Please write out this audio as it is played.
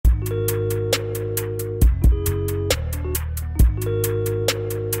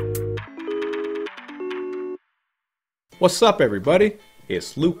What's up, everybody?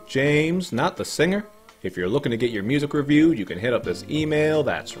 It's Luke James, not the singer. If you're looking to get your music reviewed, you can hit up this email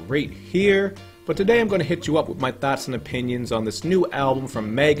that's right here. But today I'm going to hit you up with my thoughts and opinions on this new album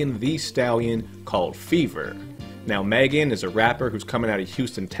from Megan Thee Stallion called Fever. Now, Megan is a rapper who's coming out of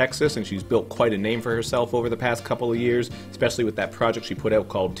Houston, Texas, and she's built quite a name for herself over the past couple of years, especially with that project she put out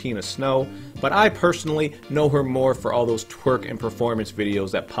called Tina Snow. But I personally know her more for all those twerk and performance videos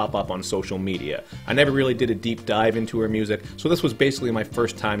that pop up on social media. I never really did a deep dive into her music, so this was basically my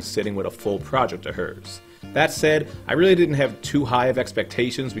first time sitting with a full project of hers. That said, I really didn't have too high of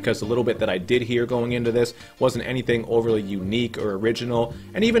expectations because the little bit that I did hear going into this wasn't anything overly unique or original,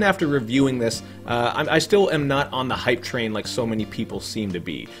 and even after reviewing this, I still am not on the hype train like so many people seem to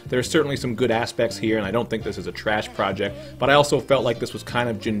be. There are certainly some good aspects here, and I don't think this is a trash project, but I also felt like this was kind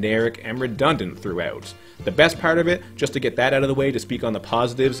of generic and redundant throughout. The best part of it, just to get that out of the way to speak on the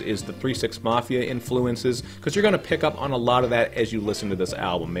positives, is the 3-6 Mafia influences, because you're going to pick up on a lot of that as you listen to this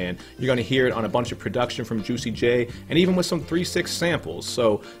album, man. You're going to hear it on a bunch of production from Juicy J, and even with some 3-6 samples.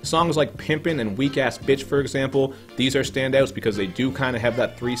 So songs like Pimpin and Weak Ass Bitch, for example, these are standouts because they do kind of have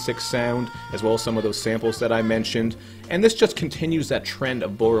that 3-6 sound, as well as some of those samples that I mentioned. And this just continues that trend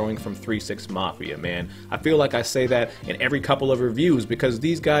of borrowing from 3-6 Mafia, man. I feel like I say that in every couple of reviews because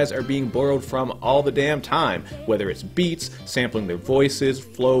these guys are being borrowed from all the damn time. Whether it's beats, sampling their voices,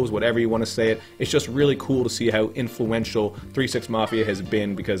 flows, whatever you want to say it. It's just really cool to see how influential 3-6 Mafia has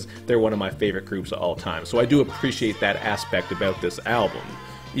been because they're one of my favorite groups of all time. So I do appreciate that aspect about this album.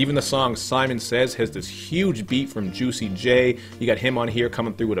 Even the song Simon Says has this huge beat from Juicy J. You got him on here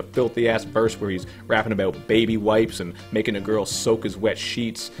coming through with a filthy ass verse where he's rapping about baby wipes and making a girl soak his wet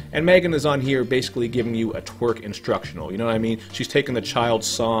sheets. And Megan is on here basically giving you a twerk instructional, you know what I mean? She's taking the child's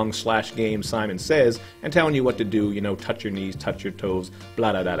song / game Simon Says and telling you what to do, you know, touch your knees, touch your toes,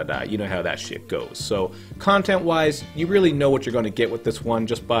 blah da da da da. You know how that shit goes. So content wise, you really know what you're going to get with this one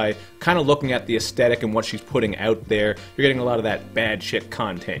just by kind of looking at the aesthetic and what she's putting out there. You're getting a lot of that bad shit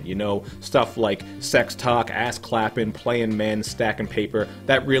content. You know, stuff like sex talk, ass clapping, playing men, stacking paper.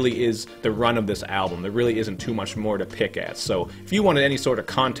 That really is the run of this album. There really isn't too much more to pick at. So if you wanted any sort of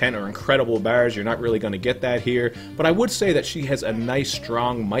content or incredible bars, you're not really going to get that here. But I would say that she has a nice,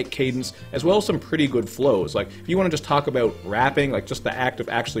 strong mic cadence, as well as some pretty good flows. Like, if you want to just talk about rapping, like just the act of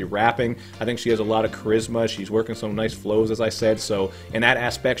actually rapping, I think she has a lot of charisma. She's working some nice flows, as I said. So in that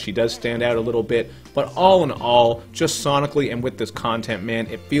aspect, she does stand out a little bit. But all in all, just sonically and with this content, man,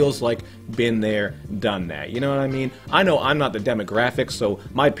 it feels like been there, done that. You know what I mean? I know I'm not the demographic, so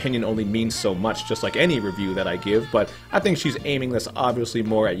my opinion only means so much, just like any review that I give, but I think she's aiming this obviously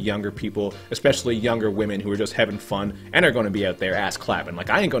more at younger people, especially younger women who are just having fun and are going to be out there ass clapping. Like,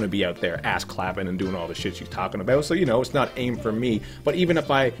 I ain't going to be out there ass clapping and doing all the shit she's talking about, so, you know, it's not aimed for me. But even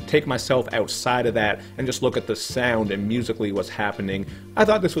if I take myself outside of that and just look at the sound and musically what's happening, I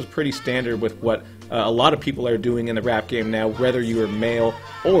thought this was pretty standard with what a lot of people are doing in the rap game now, whether you are male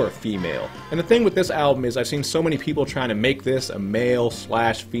or female. And the thing with this album is I've seen so many people trying to make this a male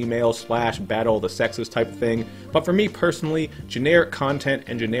 / female / battle the sexes type of thing. But for me personally, generic content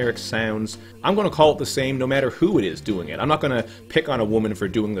and generic sounds, I'm going to call it the same no matter who it is doing it. I'm not going to pick on a woman for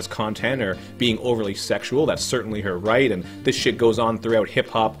doing this content or being overly sexual. That's certainly her right, and this shit goes on throughout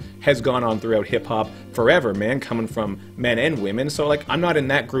hip-hop, has gone on throughout hip-hop forever, man, coming from men and women. So, like, I'm not in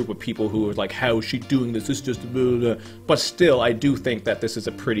that group of people who are like, how is she doing this? This is just blah, blah, blah. But still, I do think that this is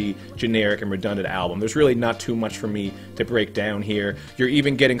a pretty generic and redundant album. There's really not too much for me to break down here. You're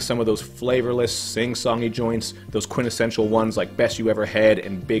even getting some of those flavorless, sing-songy joints, those quintessential ones like Best You Ever Had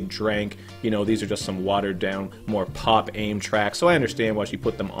and Big Drank. You know, these are just some watered-down, more pop-aim tracks, so I understand why she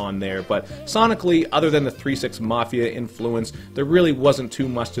put them on there. But sonically, other than the 3-6 Mafia influence, there really wasn't too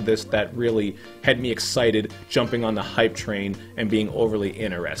much to this that really had me excited, jumping on the hype train and being overly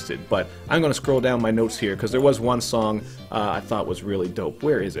interested. But I'm going to scroll down my notes here because there was one song I thought was really dope.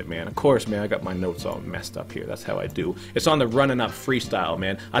 Where is it, man? Of course, man, I got my notes all messed up here. That's how I do. It's on the Runnin' Up Freestyle,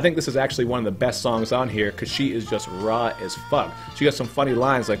 man. I think this is actually one of the best songs on here because she is just raw as fuck. She got some funny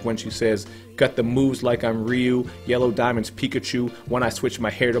lines like when she says, got the moves like I'm Ryu, yellow diamonds Pikachu, when I switch my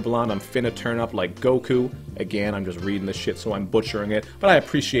hair to blonde I'm finna turn up like Goku. Again, I'm just reading this shit so I'm butchering it, but I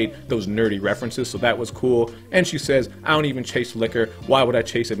appreciate those nerdy references, so that was cool. And she says, I don't even chase liquor, why would I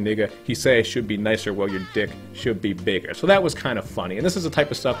chase a nigga? He say I should be nicer, well your dick should be bigger. So that was kind of funny, and this is the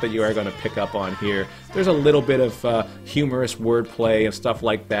type of stuff that you are going to pick up on here. There's a little bit of humorous wordplay and stuff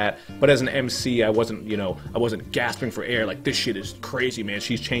like that, but as an MC I wasn't, you know, I wasn't gasping for air like this shit is crazy, man,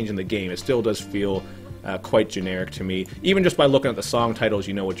 she's changing the game. It still does feel quite generic to me. Even just by looking at the song titles,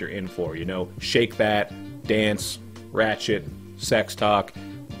 you know what you're in for, you know? Shake That, Dance, Ratchet, Sex Talk,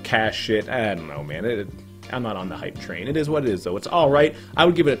 Cash Shit, I don't know, man. I'm not on the hype train. It is what it is, though. It's alright. I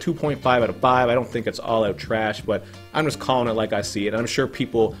would give it a 2.5 out of 5. I don't think it's all out trash, but I'm just calling it like I see it. And I'm sure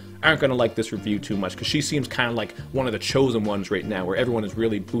people aren't going to like this review too much, because she seems kind of like one of the chosen ones right now, where everyone is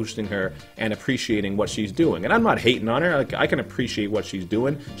really boosting her and appreciating what she's doing. And I'm not hating on her. Like, I can appreciate what she's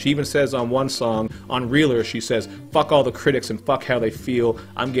doing. She even says on one song, on Reeler, she says, fuck all the critics and fuck how they feel.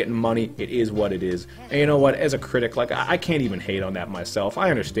 I'm getting money. It is what it is. And you know what? As a critic, like, I can't even hate on that myself.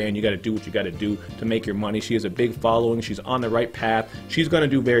 I understand you got to do what you got to do to make your money. She has a big following. She's on the right path. She's going to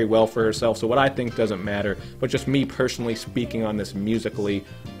do very well for herself. So what I think doesn't matter. But just me personally speaking on this musically,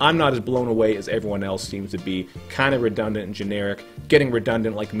 I'm not as blown away as everyone else seems to be. Kind of redundant and generic. Getting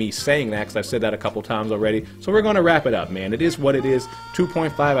redundant like me saying that, because I've said that a couple times already. So we're going to wrap it up, man. It is what it is.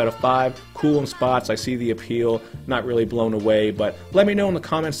 2.5 out of 5. Cool in spots. I see the appeal. Not really blown away. But let me know in the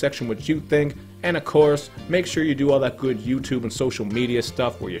comment section what you think. And of course, make sure you do all that good YouTube and social media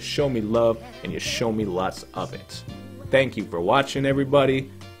stuff where you show me love and you show me lots of it. Thank you for watching,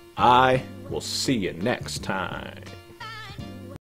 everybody. I will see you next time.